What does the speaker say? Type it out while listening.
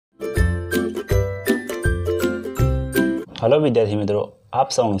Hello विद्यार्थी मित्रों, आप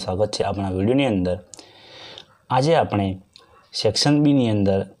सबનું स्वागत है अपना वीडियोની અંદર। આજે આપણે સેક્શન બી ની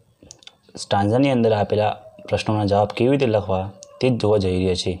અંદર સ્ટાન્ઝાની અંદર આપેલા પ્રશ્નોના જવાબ કેવી રીતે લખવા તે જ જોવા જઈ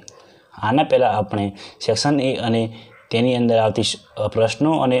રહ્યા છીએ। આના પહેલાં આપણે સેક્શન એ અને તેની અંદર આવતી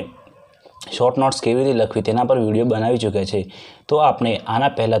પ્રશ્નો અને શોર્ટ નોટ્સ કેવી રીતે લખવી તેના પર વિડીયો બનાવી ચૂક્યા છે, તો આપણે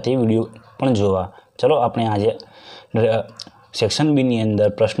આના પહેલાં તે વિડીયો પણ જોવા। ચલો આપણે આજે સેક્શન બી ની અંદર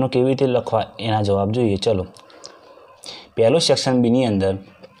પ્રશ્નો કેવી રીતે લખવા એના જવાબ જોઈએ। ચલો, पहलो सेक्शन बी नी अंदर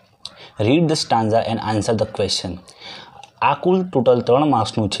read the stanza and answer the question. आ कुल टोटल 3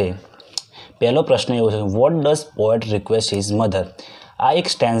 मार्क्सनु छे। पहलो प्रश्न एवो छे, what does poet request his mother. आ एक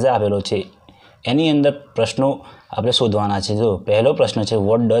स्टेन्जा आपेलो छे, एनी अंदर प्रश्नों आपणे शोधवाना छे। जो पहलो प्रश्न छे,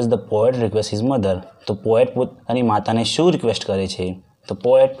 what does the poet request his mother, तो पोएट पोतानी माताने शुं रिक्वेस्ट करे छे? तो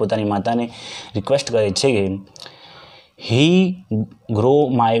पोएट पोतानी माताने रिक्वेस्ट करे छे के ही grow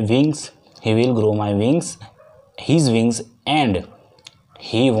my wings, he will grow my wings, his wings and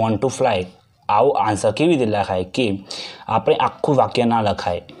he want to fly। आओ आंसर केवी रीते लखाय कि आपणे आखुं वाक्य ना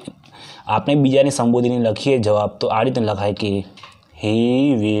लखाय, आपणे बीजाने संबोधीने लखीए जवाब तो आ रीते लखाय कि he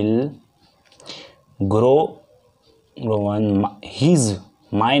will grow his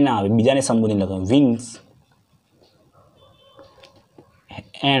my ना आवे, बीजाने संबोधीने लखाय wings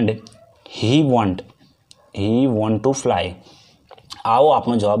and he want to fly। आओ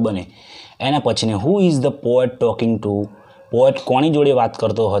आपनो जवाब बने। एना पछीने who is the poet talking to, poet कोनी जोड़े बात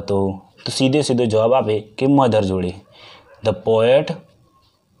करतो हतो? तो सीधे सीधो जवाब आपे कि मधर जोड़े। The poet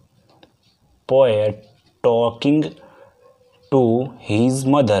talking to his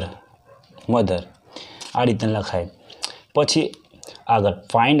mother आ रीते लखाय। पछी आगळ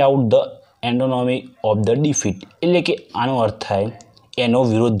find out the एंटोनोमी of the defeat, एटले कि आनो अर्थ थाय एनो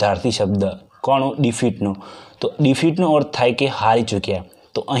विरोधार्थी शब्द कोनो डिफीटनो। तो डिफीटनो अर्थ थाय कि हारी चूक्या,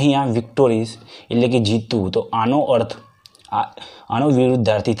 तो अहींया विक्टोरीज एटले कि जीतવું, तो आनो अर्थ आनो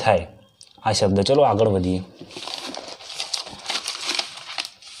विरुद्धार्थी थाय आ शब्द। चलो आगळ वधीए।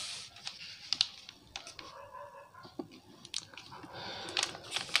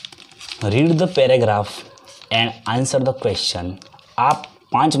 Read the paragraph and answer the question. आप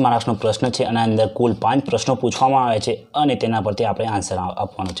 5 मार्क्सनो प्रश्न छे अने अंदर कुल 5 प्रश्नों पूछवामां आवे छे अने तेना परथी आपणे आंसर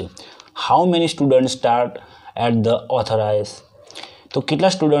आपवानो छे। How many student start at the authorise, तो कितना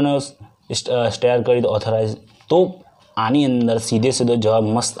स्टूडेंटों स्टार करी ऑथराइज? तो आनी अंदर सीधे सीधो जवाब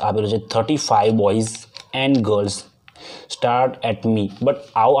मस्त आपेलो छे, 35 boys and girls start at me. But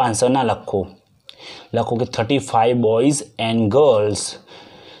आओ आंसर ना लखो कि 35 boys and girls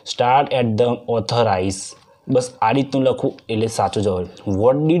start at the authorise, बस आ रीतनु लखू एटले साचो जवाब।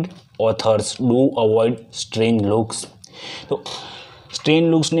 What did authors do avoid strange looks, तो स्ट्रेंज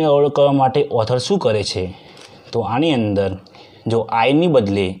लुक्स ने अवॉइड करवा माटे ऑथर शुं करे छे? तो आनी अंदर जो आई नी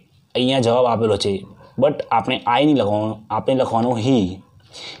बदले अहींया जवाब आपेलो छे, बट आपणे आई नहीं लखवानो, आपणे लखवानो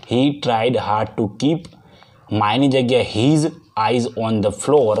he tried hard to keep Mayani जग्याए his eyes on the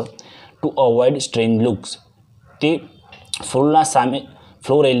floor to avoid strange looks. ते फ्लोरना सामे,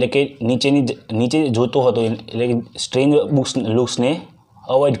 फ्लोर एटले कि नीचे जोतो हतो एटले कि स्ट्रेंज लुक्स ने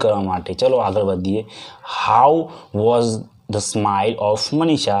अवॉइड करवा माटे। चलो आगळ वधीए। How was the smile of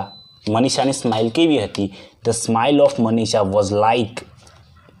Manisha, मनीषानी smile केवी हती? The smile of Manisha was like,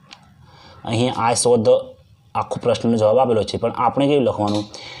 अहीं आ सो द आखो प्रश्ननो जवाब आपेलो छे, पण आपणे केवुं लखवानुं?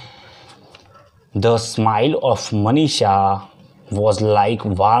 The smile of Manisha was like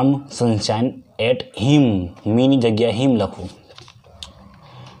warm sunshine at him, मीनी जग्याए him लखवुं।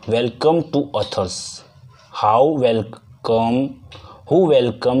 Welcome to authors, how welcome, who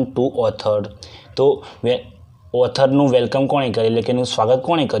welcome to author, तो ऑथरનું welcome કોણે કર્યું, એટલે કે એનું સ્વાગત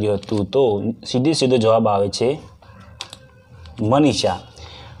કોણે કર્યું હતું? તો સીધે સીધો જવાબ આવે છે Manisha.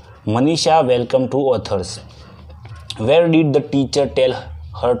 Manisha welcome to authors. Where did the teacher tail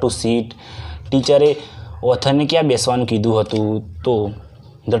her to seat, ટીચરે ઓથરને ક્યાં બેસવાનું કીધું હતું? તો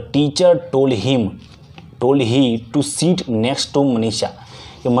the teacher told he two seat next to Manisha,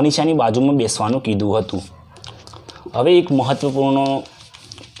 કે મનીષાની બાજુમાં બેસવાનું કીધું હતું। હવે એક મહત્વપૂર્ણ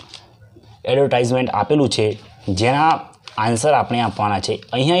એડવર્ટાઇઝમેન્ટ આપેલું છે જેના આન્સર આપણે આપવાના છે।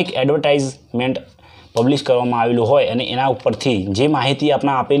 અહીંયા એક એડવર્ટાઇઝમેન્ટ પબ્લિશ કરવામાં આવેલું હોય અને એના ઉપરથી જે માહિતી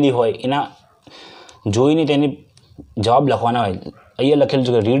આપણે આપેલી હોય એના જોઈને તેને જવાબ લખવાના હોય। અહીંયા લખેલું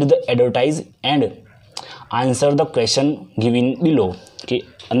છે કે read the advertise and answer the question given below, કે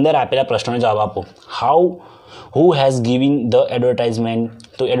અંદર આપેલા પ્રશ્નનો જવાબ આપો। Who has given the advertisement,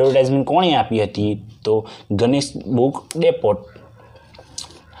 તો એડવર્ટાઇઝમેન્ટ કોણે આપી હતી? તો ગણેશ બુક ડેપોટ,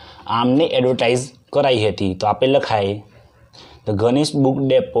 આમને એડવર્ટાઇઝ कराई हती। तो आपे लखाय the Ganesh book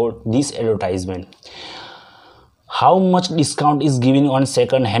deputy this advertisement. How much discount is given on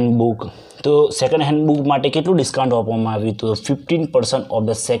second hand book, તો સેકન્ડ હેન્ડ બુક માટે કેટલું ડિસ્કાઉન્ટ આપવામાં આવ્યું? તો 15% of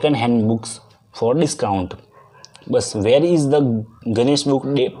the second hand books four discount. Bus where is the Ganesh book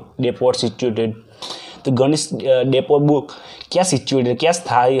ડેપોટ situated? તો Ganesh ડેપોટ book ક્યાં situated, ક્યાં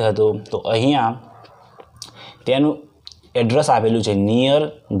સ્થાયી હતો? તો અહીંયા તેનું એડ્રેસ આપેલું છે નિયર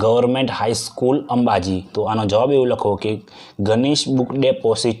ગવર્મેન્ટ હાઈસ્કૂલ અંબાજી. તો આનો જવાબ એવું લખો કે Ganesh book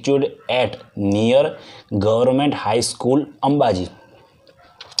depot situated at near government high school Ambaji.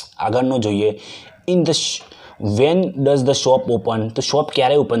 આગળનો જોઈએ in the when does the shop open? તો શોપ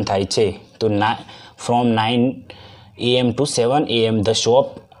ક્યારે ઓપન થાય છે? તો from 9 AM to 7 AM the shop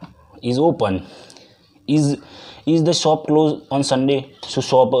is open. Is the shop close on Sunday? શું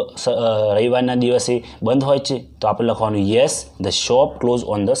શોપ રવિવારના દિવસે બંધ હોય છે? તો આપણે લખવાનું yes the shop close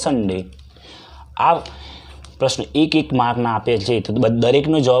on the Sunday. આ પ્રશ્ન એક માર્કના આપે છે, તો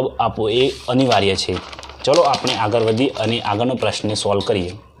દરેકનો જવાબ આપવો એ અનિવાર્ય છે. ચલો આપણે આગળ વધી અને આગળનો પ્રશ્ન સોલ્વ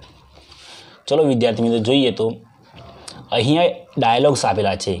કરીએ. ચલો વિદ્યાર્થી મિત્રો જોઈએ તો અહીંયા ડાયલોગ્સ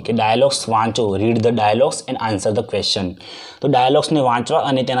આપેલા છે કે ડાયલોગ્સ વાંચો, read the dialogues and answer the question. તો ડાયલોગ્સને વાંચવા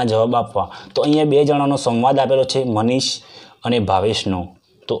અને તેના જવાબ આપવા. તો અહીંયા બે જણાનો સંવાદ આપેલો છે, મનીષ અને ભાવેશનો.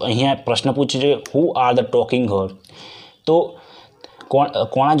 તો અહીંયા પ્રશ્ન પૂછ્યો છે હુ આર ધ ટોકિંગ હર? તો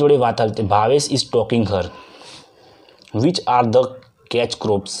કોના જોડે વાત હતી? Bhavesh is talking Har. Which are the catch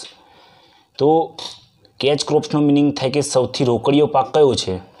crops? તો કેચ ક્રોપ્સનો મિનિંગ થાય કે સૌથી રોકડીયો પાક કયો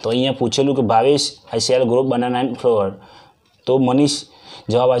છે? તો અહીંયા પૂછેલું કે ભાવેશ આઈ સેલ ગ્રોપ બનાના એન્ડ ફ્લાવર. તો મનીષ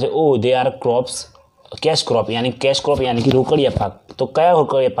જવાબ આવે છે ઓ they are crops cache crop, યાની cache crop યાની કે રોકડિયા પાક. તો કયા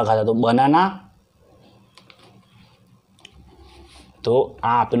રોકડિયા પાક હતા? તો બનાના. તો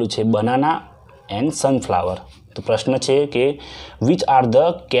આ આપેલું છે બનાના એન્ડ સનફ્લાવર. તો પ્રશ્ન છે કે which are the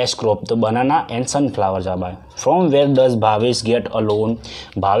cash crop? તો બનાના એન્ડ સનફ્લાવર જવાબ આવે. From where does Bhavesh get a loan?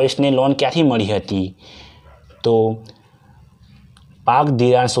 ભાવેશને loan ક્યાંથી મળી હતી? તો પાક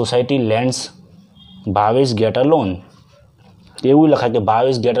ધિરાણ society lands Bhavesh get a loan. એવું લખાય કે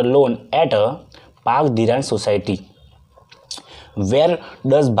Bhavesh get a loan at a પાક ધિરાણ society. Where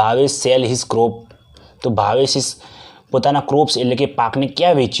does Bhavesh cell his crop? તો ભાવેશ પોતાના ક્રોપ્સ એટલે કે પાકને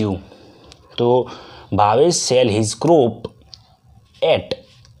ક્યાં વેચ્યું? તો Bhavesh cell his crop at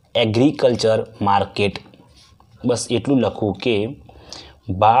agriculture market. બસ એટલું લખવું કે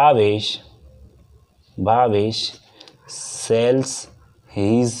Bhavesh cells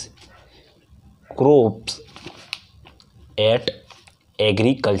his crops at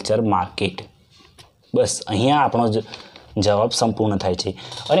agriculture market. બસ અહીંયા આપણો જવાબ સંપૂર્ણ થાય છે.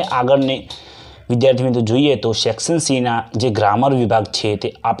 અને આગળને વિદ્યાર્થી મિત્રો જોઈએ તો સેક્શન સીના જે ગ્રામર વિભાગ છે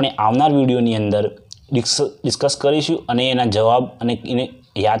તે આપણે આવનાર વિડીયોની અંદર ડિસ્કસ કરીશું અને એના જવાબ અને એને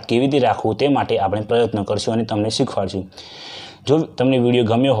યાદ કેવી રીતે રાખવું તે માટે આપણે પ્રયત્ન કરશું અને તમને શીખવાડશું. જો તમને વિડીયો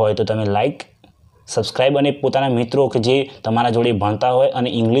ગમ્યો હોય તો તમે લાઈક, સબસ્ક્રાઈબ અને પોતાના મિત્રો કે જે તમારા જોડે ભણતા હોય અને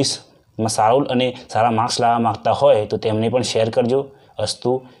ઇંગ્લિશમાં સારા માર્ક્સ લાવવા માગતા હોય તો તેમને પણ શેર કરજો.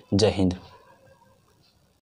 અસ્તુ. જય હિન્દ.